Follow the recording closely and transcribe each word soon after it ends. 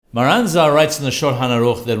Maran Zal writes in the Shulchan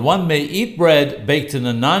Aruch that one may eat bread baked in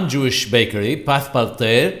a non-Jewish bakery, path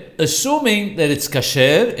parter, assuming that it's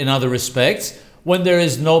kasher in other respects, when there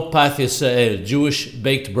is no path Yisrael, Jewish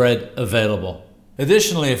baked bread, available.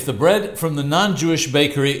 Additionally, if the bread from the non-Jewish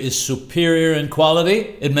bakery is superior in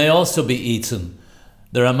quality, it may also be eaten.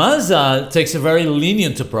 The Ramazal takes a very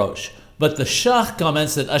lenient approach, but the Shach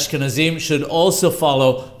comments that Ashkenazim should also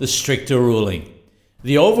follow the stricter ruling.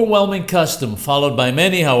 The overwhelming custom followed by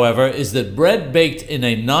many, however, is that bread baked in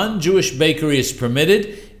a non-Jewish bakery is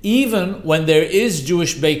permitted even when there is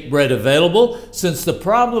Jewish baked bread available, since the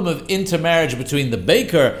problem of intermarriage between the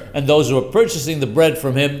baker and those who are purchasing the bread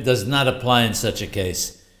from him does not apply in such a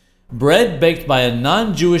case. Bread baked by a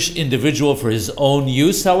non-Jewish individual for his own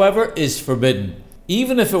use, however, is forbidden.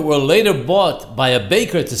 Even if it were later bought by a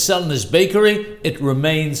baker to sell in his bakery, it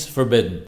remains forbidden.